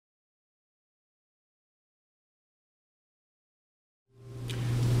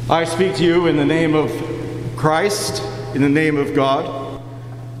I speak to you in the name of Christ, in the name of God,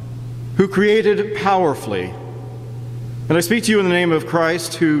 who created powerfully. And I speak to you in the name of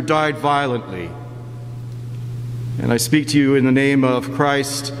Christ, who died violently. And I speak to you in the name of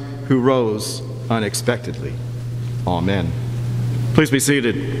Christ, who rose unexpectedly. Amen. Please be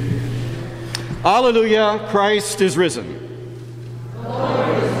seated. Alleluia, Christ is risen. The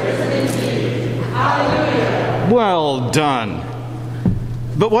Lord is risen indeed. Alleluia. Well done.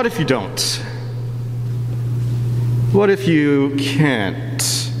 But what if you don't? What if you can't?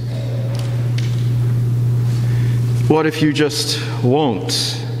 What if you just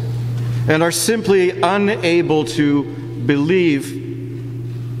won't and are simply unable to believe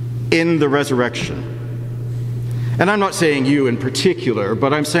in the resurrection? And I'm not saying you in particular,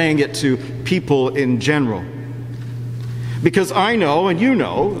 but I'm saying it to people in general. Because I know, and you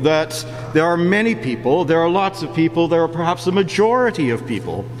know, that there are many people, there are lots of people, there are perhaps a majority of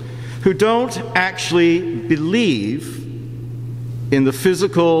people who don't actually believe in the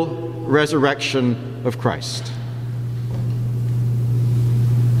physical resurrection of Christ.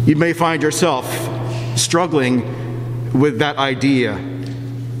 You may find yourself struggling with that idea.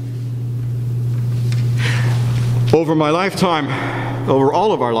 Over my lifetime, over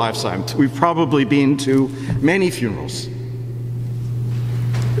all of our lifetimes, we've probably been to many funerals.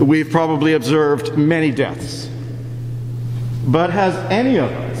 We've probably observed many deaths. But has any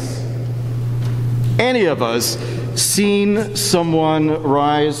of us seen someone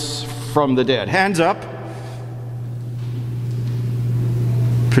rise from the dead? Hands up.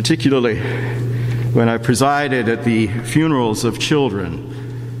 Particularly when I presided at the funerals of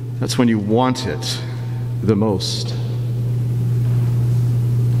children, that's when you want it the most.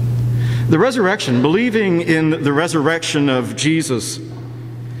 The resurrection, believing in the resurrection of Jesus,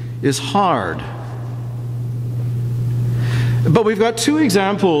 is hard. But we've got two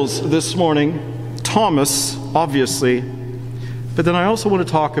examples this morning. Thomas, obviously, but then I also want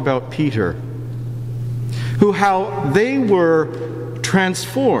to talk about Peter, how they were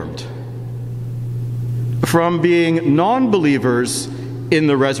transformed from being non-believers in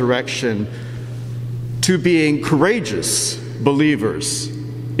the resurrection to being courageous believers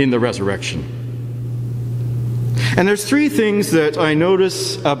in the resurrection. And there's three things that I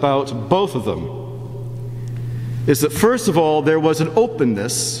notice about both of them. Is that first of all, there was an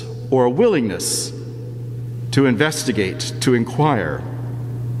openness or a willingness to investigate, to inquire.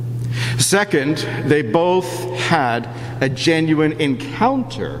 Second, they both had a genuine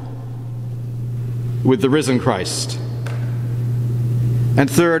encounter with the risen Christ.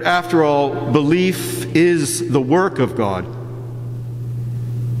 And third, after all, belief is the work of God,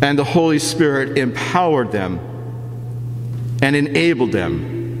 and the Holy Spirit empowered them and enabled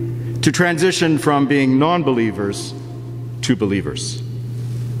them to transition from being non-believers to believers.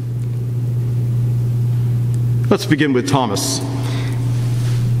 Let's begin with Thomas.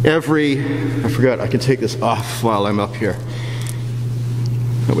 I forgot I can take this off while I'm up here.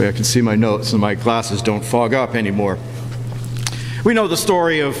 That way I can see my notes and my glasses don't fog up anymore. We know the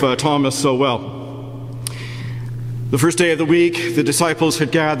story of Thomas so well. The first day of the week, the disciples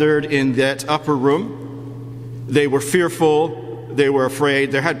had gathered in that upper room. They were fearful, they were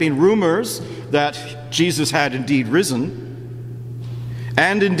afraid. There had been rumors that Jesus had indeed risen.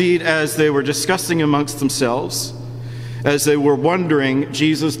 And indeed, as they were discussing amongst themselves, as they were wondering,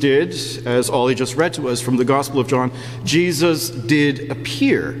 Jesus did, as Ollie just read to us from the Gospel of John, Jesus did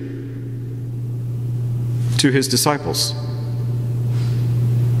appear to his disciples.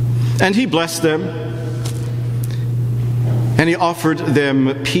 And he blessed them, and he offered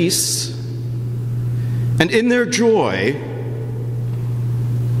them peace. And in their joy,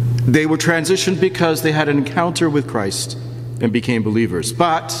 they were transitioned because they had an encounter with Christ and became believers.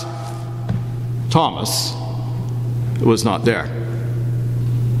 But Thomas was not there.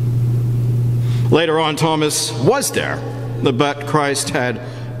 Later on, Thomas was there, but Christ had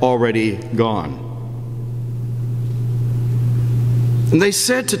already gone. And they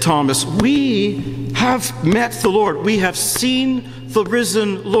said to Thomas, "We have met the Lord. We have seen the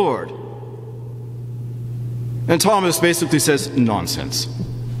risen Lord." And Thomas basically says, "Nonsense.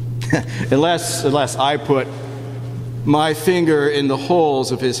 unless I put my finger in the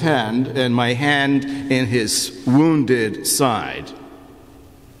holes of his hand and my hand in his wounded side,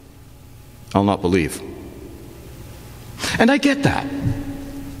 I'll not believe." And I get that.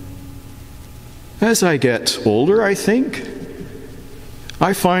 As I get older, I think,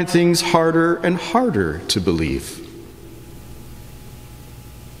 I find things harder and harder to believe.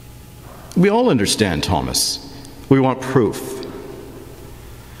 We all understand Thomas. We want proof.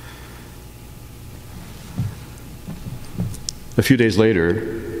 A few days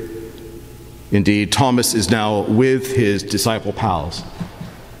later, Indeed, Thomas is now with his disciple pals,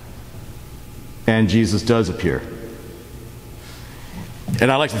 and Jesus does appear. And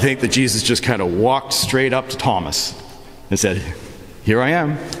I like to think that Jesus just kind of walked straight up to Thomas and said, "Here I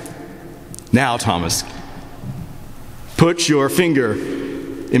am. Now, Thomas, put your finger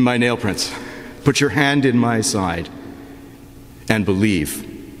in my nail prints. Put your hand in my side and believe."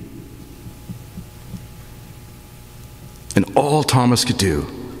 And all Thomas could do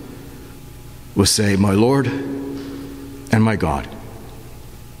was say, "My Lord and my God,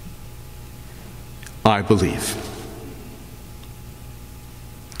 I believe."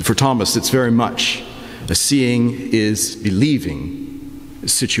 For Thomas, it's very much a seeing is believing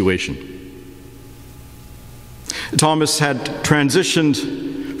situation. Thomas had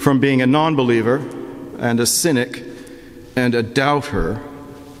transitioned from being a non-believer and a cynic and a doubter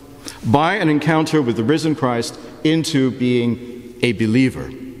by an encounter with the risen Christ into being a believer,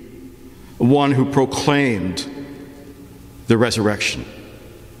 one who proclaimed the resurrection.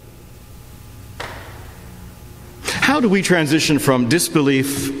 How do we transition from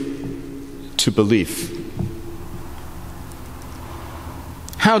disbelief to belief?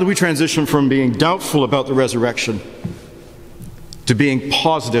 How do we transition from being doubtful about the resurrection to being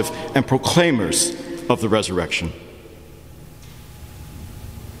positive and proclaimers of the resurrection?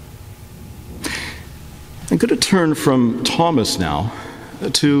 I'm going to turn from Thomas now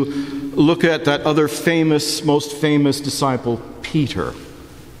to look at that other famous, most famous disciple, Peter.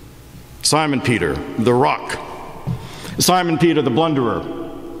 Simon Peter, the rock. Simon Peter, the blunderer.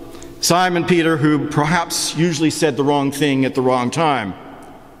 Simon Peter, who perhaps usually said the wrong thing at the wrong time.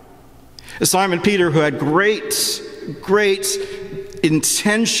 Simon Peter, who had great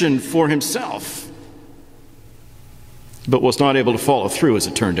intention for himself, but was not able to follow through, as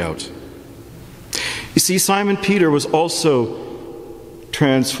it turned out. You see, Simon Peter was also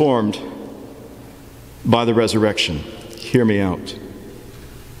transformed by the resurrection. Hear me out.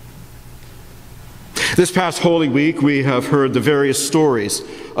 This past Holy Week, we have heard the various stories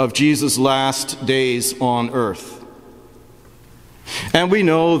of Jesus' last days on earth. And we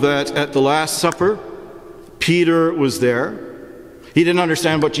know that at the Last Supper, Peter was there. He didn't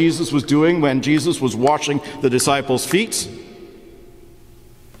understand what Jesus was doing when Jesus was washing the disciples' feet.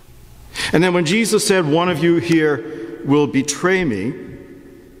 And then when Jesus said, "One of you here will betray me,"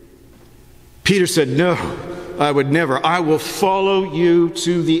 Peter said, "No, I would never. I will follow you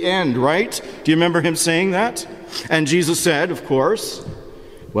to the end," right? Do you remember him saying that? And Jesus said, of course,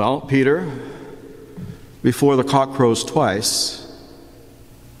 "Well, Peter, before the cock crows twice,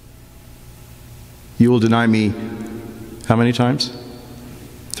 you will deny me how many times?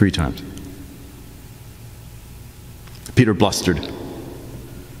 3 times. Peter blustered.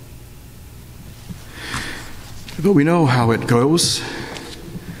 But we know how it goes.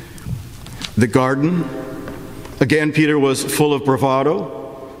 The garden. Again, Peter was full of bravado.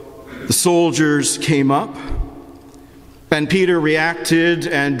 The soldiers came up, and Peter reacted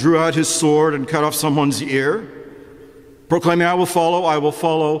and drew out his sword and cut off someone's ear, proclaiming, I will follow, I will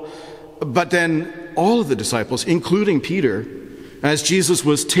follow." But then all of the disciples, including Peter, as Jesus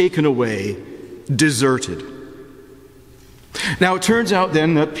was taken away, deserted. Now, it turns out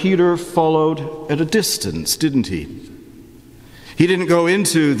then that Peter followed at a distance, didn't he? He didn't go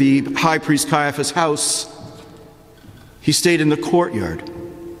into the high priest Caiaphas' house. He stayed in the courtyard.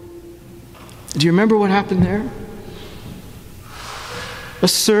 Do you remember what happened there? A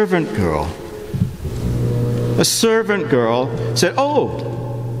servant girl said, "Oh,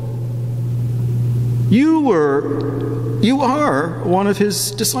 you are one of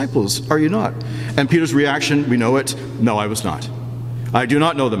his disciples, are you not?" And Peter's reaction, we know it, "No, I was not. I do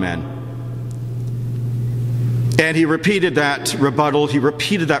not know the man." And he repeated that rebuttal.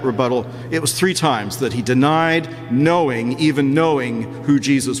 It was 3 times that he denied even knowing who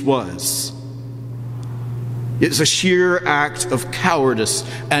Jesus was. It's a sheer act of cowardice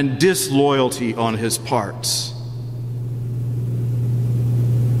and disloyalty on his part.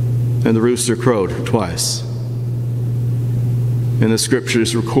 And the rooster crowed twice. And the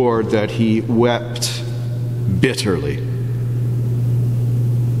scriptures record that he wept bitterly.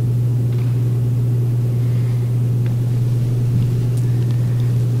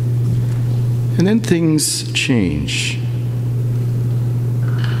 And then things change.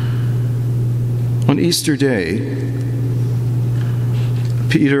 On Easter Day,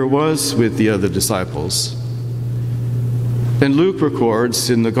 Peter was with the other disciples. And Luke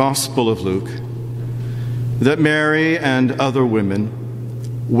records in the Gospel of Luke that Mary and other women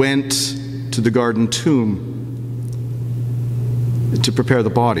went to the garden tomb to prepare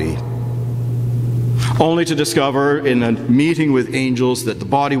the body. only to discover in a meeting with angels that the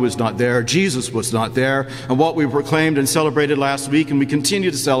body was not there, Jesus was not there, and what we proclaimed and celebrated last week, and we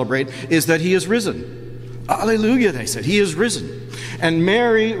continue to celebrate, is that he is risen. Hallelujah, they said, he is risen. And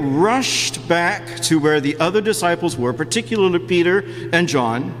Mary rushed back to where the other disciples were, particularly Peter and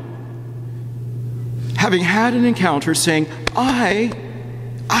John, having had an encounter, saying, I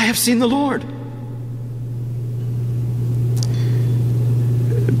have seen the Lord.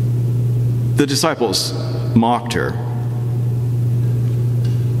 The disciples mocked her.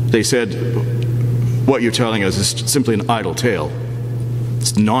 They said, what you're telling us is simply an idle tale.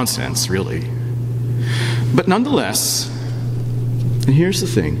 It's nonsense, really. But nonetheless, and here's the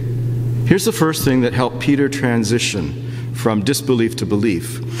thing. Here's the first thing that helped Peter transition from disbelief to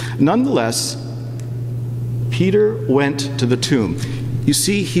belief. Nonetheless, Peter went to the tomb. You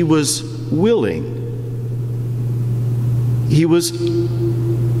see, he was willing. He was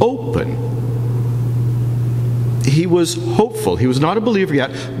open. He was hopeful. He was not a believer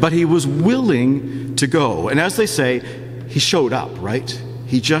yet, but he was willing to go. And as they say, he showed up, right?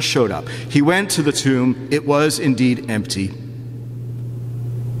 He just showed up. He went to the tomb. It was indeed empty.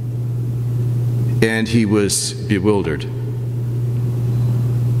 And he was bewildered.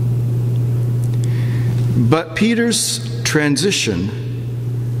 But Peter's transition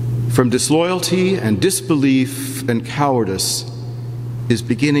from disloyalty and disbelief and cowardice is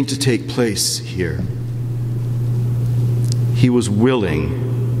beginning to take place here. He was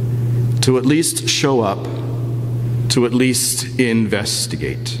willing to at least show up, to at least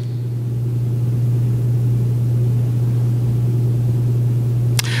investigate.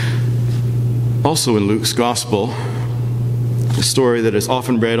 Also in Luke's Gospel, the story that is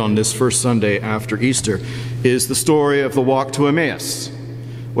often read on this first Sunday after Easter is the story of the walk to Emmaus,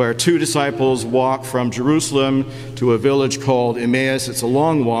 where two disciples walk from Jerusalem to a village called Emmaus. It's a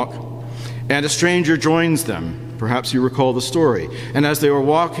long walk, and a stranger joins them. Perhaps you recall the story. And as they were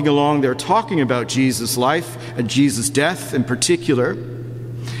walking along, they're talking about Jesus' life and Jesus' death in particular.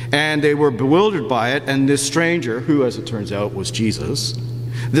 And they were bewildered by it. And this stranger, who as it turns out was Jesus,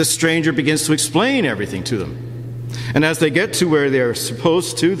 this stranger begins to explain everything to them. And as they get to where they're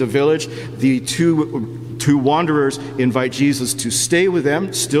supposed to, the village, the two wanderers invite Jesus to stay with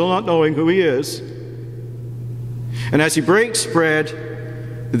them, still not knowing who he is. And as he breaks bread,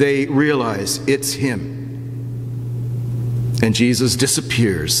 they realize it's him. And Jesus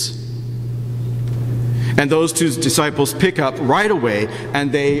disappears. And those two disciples pick up right away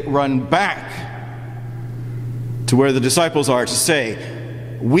and they run back to where the disciples are to say,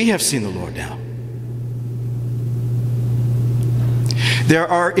 we have seen the Lord now. There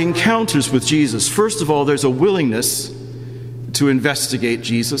are encounters with Jesus. First of all, there's a willingness to investigate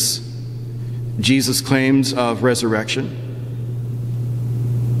Jesus. Jesus' claims of resurrection.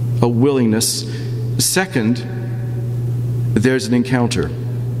 A willingness. Second, there's an encounter.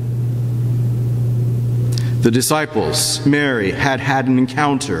 The disciples, Mary, had an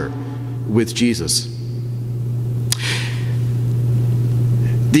encounter with Jesus.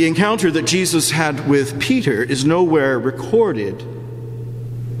 The encounter that Jesus had with Peter is nowhere recorded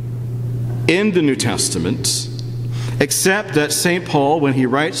in the New Testament, except that St. Paul, when he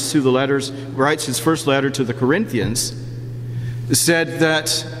writes his first letter to the Corinthians, said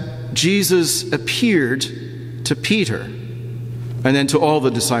that Jesus appeared to Peter and then to all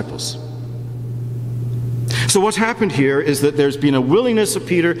the disciples. So what's happened here is that there's been a willingness of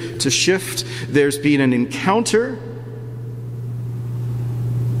Peter to shift. There's been an encounter.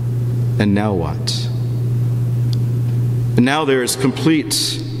 And now what? And now there is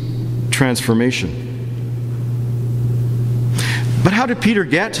complete transformation. But how did Peter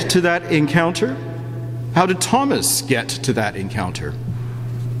get to that encounter? How did Thomas get to that encounter?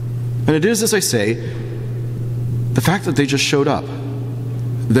 And it is, as I say, the fact that they just showed up.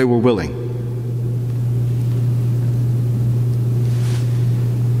 They were willing.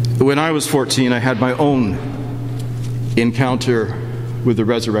 When I was 14, I had my own encounter with the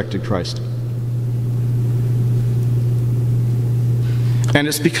resurrected Christ. And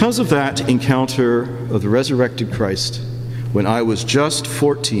it's because of that encounter of the resurrected Christ, when I was just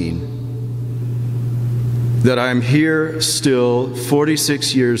 14, that I'm here still,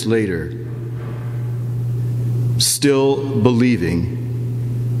 46 years later, still believing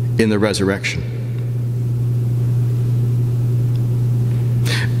in the resurrection.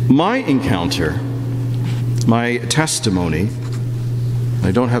 My encounter, my testimony,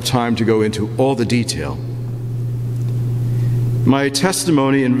 I don't have time to go into all the detail. My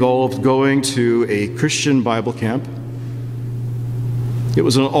testimony involved going to a Christian Bible camp. It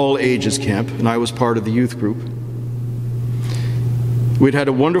was an all-ages camp, and I was part of the youth group. We'd had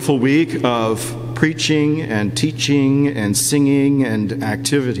a wonderful week of preaching and teaching and singing and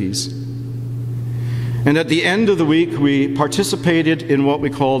activities. And at the end of the week, we participated in what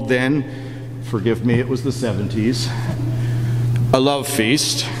we called then, forgive me, it was the 70s, a love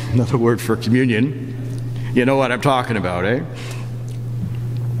feast, another word for communion. You know what I'm talking about, eh?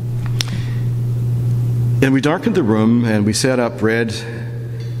 And we darkened the room and we set up bread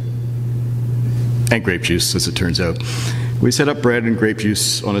and grape juice, as it turns out. We set up bread and grape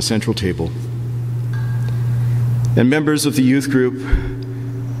juice on a central table. And members of the youth group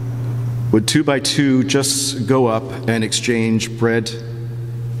would 2 by 2 just go up and exchange bread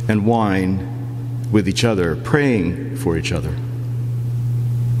and wine with each other, praying for each other.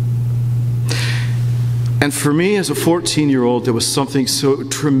 And for me as a 14-year-old, there was something so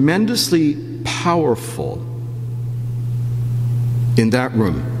tremendously powerful in that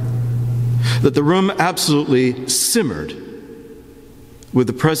room that the room absolutely simmered with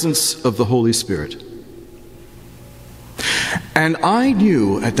the presence of the Holy Spirit. And I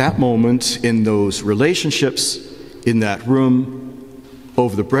knew at that moment, in those relationships, in that room,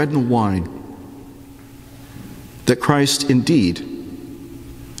 over the bread and wine, that Christ indeed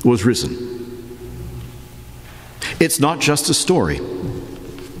was risen. It's not just a story.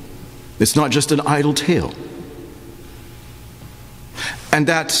 It's not just an idle tale. And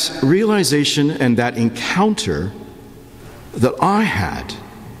that realization and that encounter that I had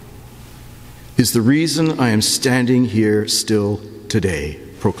is the reason I am standing here still today,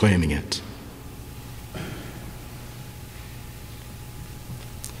 proclaiming it.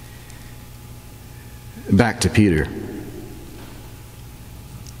 Back to Peter.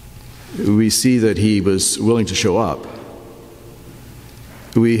 We see that he was willing to show up.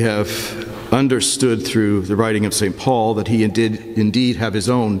 We have understood through the writing of St. Paul that he did indeed have his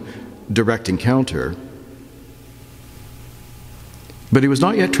own direct encounter, but he was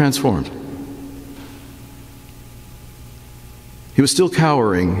not yet transformed. He was still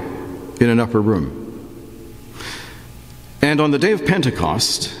cowering in an upper room. And on the day of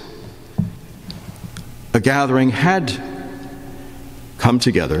Pentecost, a gathering had come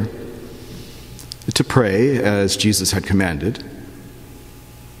together to pray as Jesus had commanded,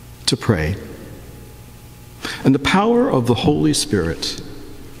 to pray. And the power of the Holy Spirit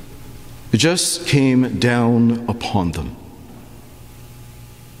just came down upon them.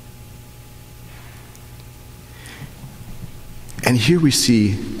 And here we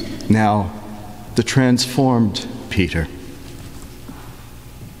see now the transformed Peter.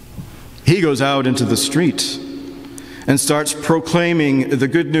 He goes out into the street and starts proclaiming the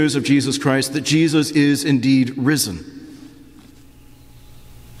good news of Jesus Christ, that Jesus is indeed risen.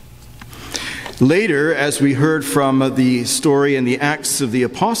 Later, as we heard from the story in the Acts of the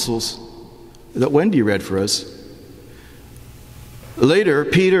Apostles that Wendy read for us, later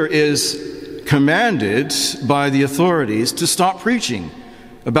Peter is commanded by the authorities to stop preaching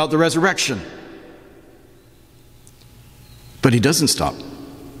about the resurrection. But he doesn't stop.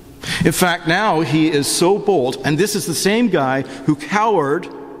 In fact, now he is so bold, and this is the same guy who cowered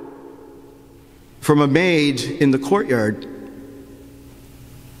from a maid in the courtyard.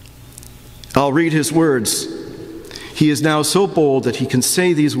 I'll read his words. He is now so bold that he can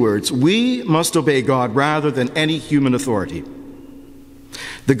say these words: "We must obey God rather than any human authority.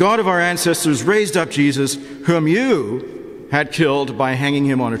 The God of our ancestors raised up Jesus, whom you had killed by hanging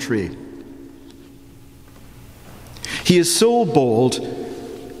him on a tree." He is so bold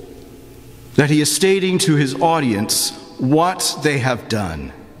that he is stating to his audience what they have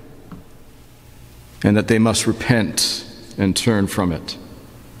done and that they must repent and turn from it.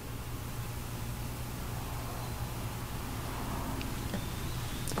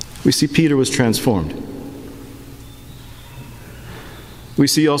 We see Peter was transformed. We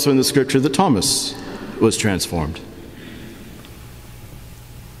see also in the scripture that Thomas was transformed.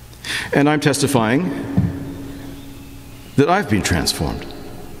 And I'm testifying that I've been transformed.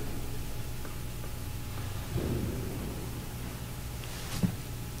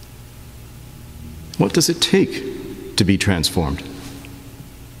 What does it take to be transformed?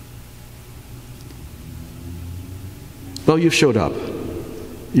 Well, you've showed up.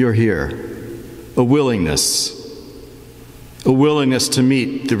 You're here. A willingness to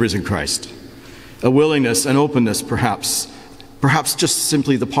meet the risen Christ. A willingness, an openness perhaps just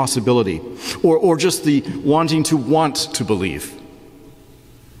simply the possibility, or just the want to believe.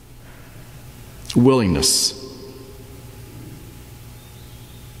 Willingness.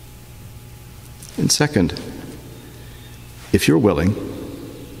 And second, if you're willing,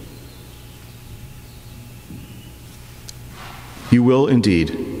 you will indeed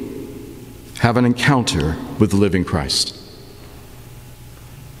have an encounter with the living Christ.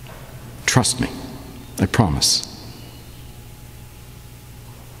 Trust me. I promise.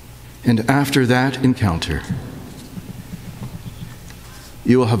 And after that encounter,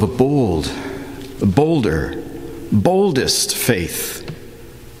 you will have a boldest faith.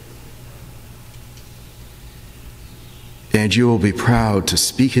 And you will be proud to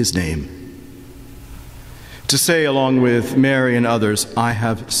speak his name, to say along with Mary and others, I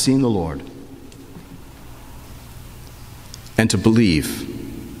have seen the Lord, and to believe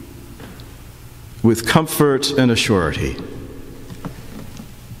with comfort and a surety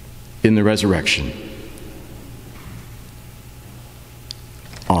in the resurrection.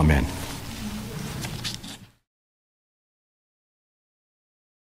 Amen.